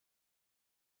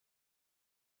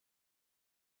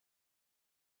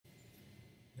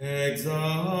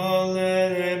Exalt,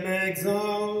 let them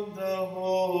exalt the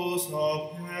host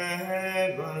of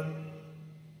heaven.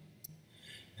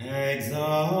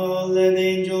 Exalt, let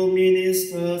angel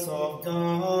ministers of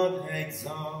God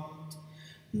exalt.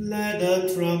 Let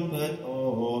the trumpet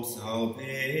of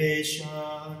salvation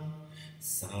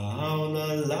sound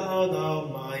aloud,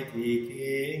 Almighty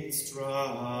King's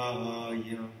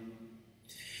triumph.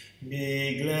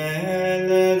 Be glad,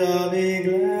 let us be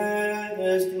glad,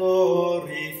 as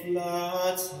glory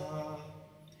floods her,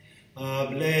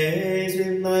 ablaze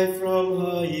with light from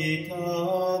her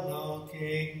eternal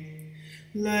King.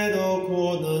 Let all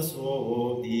corners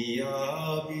of the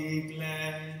earth be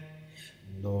glad,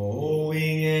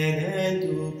 knowing an end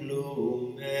to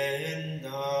gloom and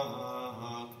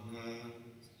darkness.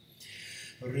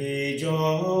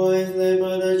 Rejoice, let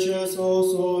Mother Church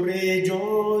also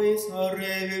rejoice,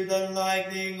 array with the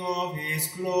lightning of His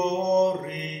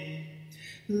glory.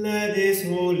 Let this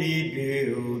holy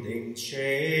building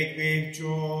shake with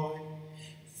joy,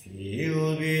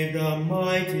 filled with the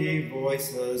mighty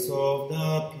voices of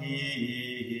the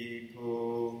peoples.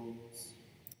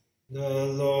 The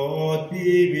Lord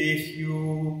be with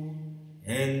you,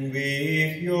 and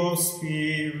with your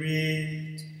spirit.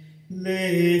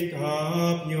 Lift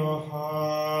up your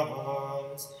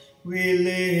hearts, we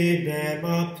lift them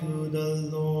up to the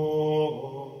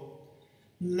Lord.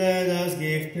 Let us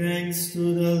give thanks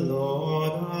to the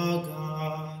Lord our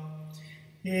God.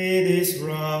 It is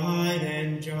right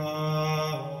and just.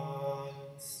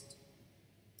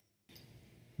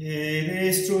 It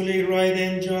is truly right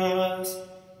and just,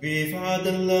 with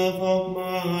ardent love of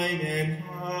mind and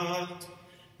heart,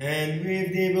 and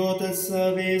with devoted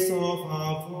service of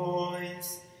our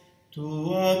voice,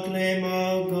 to acclaim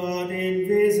our God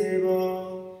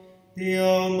invisible, the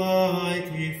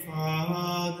Almighty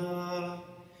Father,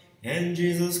 and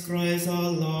Jesus Christ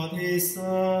our Lord, His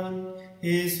Son,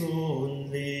 His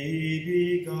only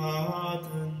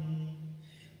begotten,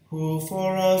 who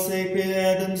for our sake paid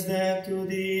Adam's debt to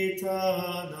the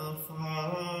eternal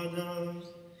Father,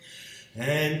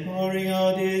 and pouring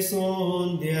out His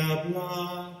own dear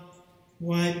blood,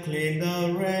 wiped clean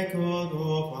the record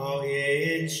of our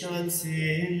ancient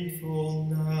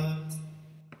sinfulness.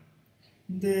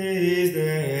 This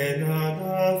then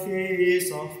another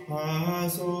feast of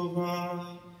Passover,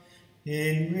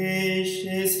 in which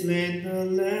is slain the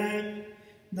Lamb,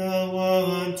 the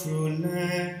one true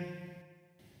Lamb,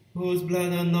 whose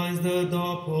blood anoints the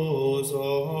doorposts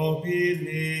of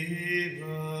believers.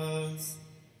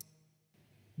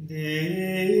 This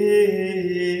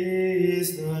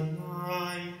the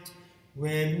night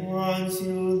when once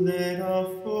you led our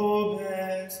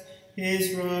forebears,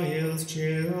 Israel's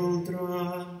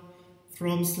children,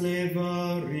 from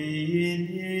slavery in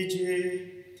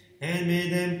Egypt, and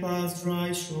made them pass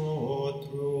dry shore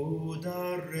through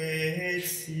the Red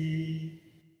Sea.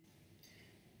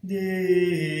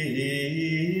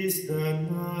 This the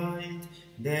night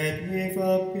that with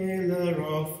a pillar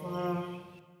of fire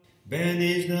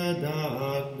banish the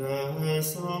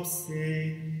darkness of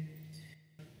sin.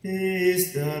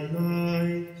 This the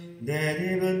night that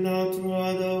even now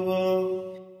throughout the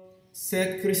world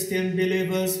set Christian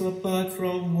believers apart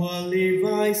from worldly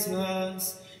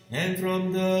vices and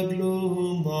from the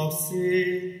gloom of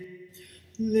sin,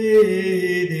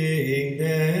 leading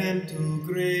them to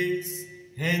grace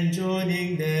and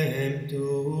joining them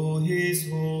to His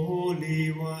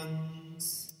holy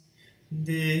ones.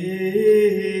 This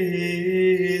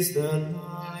the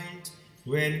night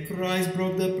when Christ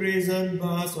broke the prison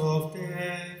bars of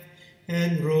death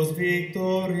and rose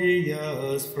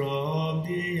victorious from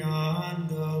the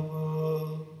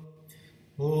underworld.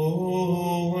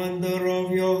 Oh, wonder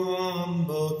of your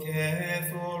humble care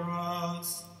for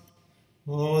us!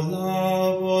 Oh,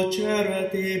 love, oh,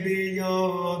 charity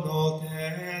beyond all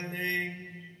telling!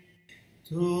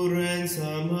 To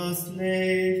ransom a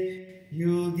slave,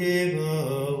 you gave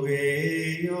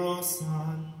away your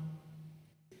Son.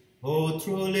 Oh,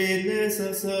 truly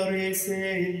necessary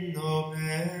sin of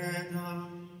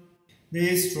Adam,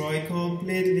 destroyed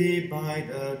completely by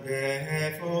the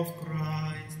death of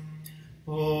Christ.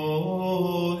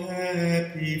 Oh,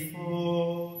 happy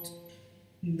thought,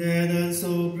 that and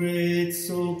so great,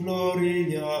 so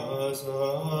glorious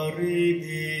a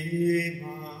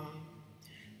Redeemer,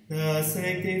 the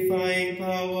sanctifying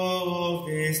power of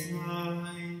this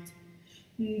night,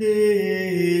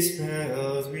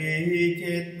 dispels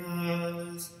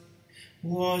wickedness,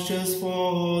 washes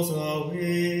faults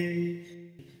away,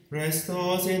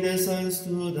 restores innocence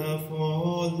to the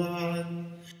fallen,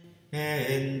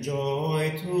 and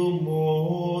joy to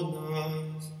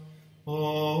mourners.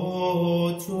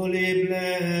 Oh, truly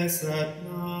blessed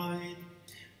night!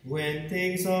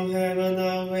 things of heaven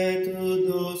are way to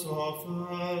those of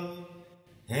earth,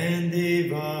 and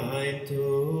divine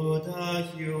to the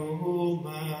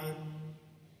human.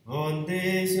 On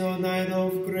this your night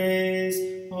of grace,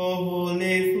 O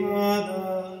Holy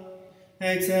Father,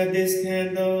 accept this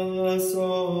candle a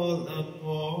solemn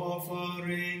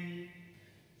offering,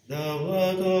 the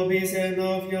work of his and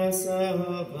of your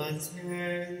servants'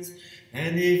 hands,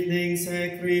 an evening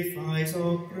sacrifice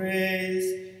of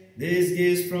praise. This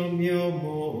gives from your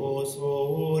most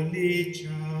holy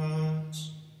church.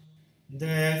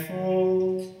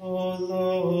 Therefore, O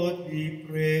Lord, we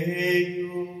pray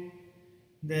you,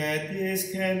 that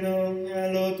this candle,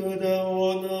 hallowed to the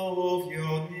honor of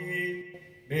your name,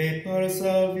 may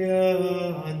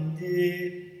persevere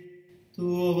until to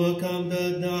overcome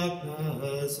the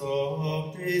darkness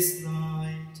of this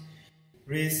night.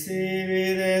 Receive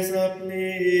it as a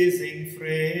pleasing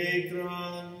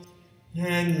fragrance,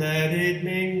 and let it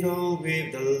mingle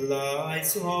with the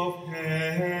lights of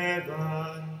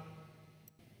heaven.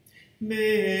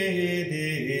 May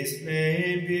this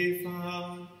flame be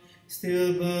found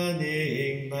still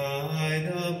burning by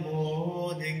the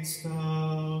morning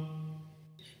star,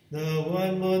 the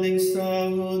one morning star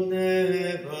who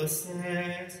never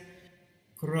sets,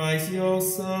 Christ your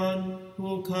Son,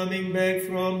 who coming back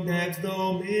from death's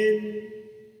domain,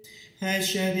 has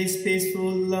shed his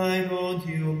peaceful light on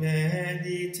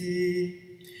humanity,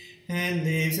 and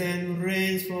lives and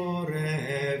reigns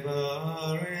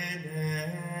forever and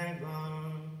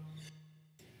ever.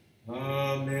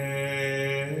 Amen.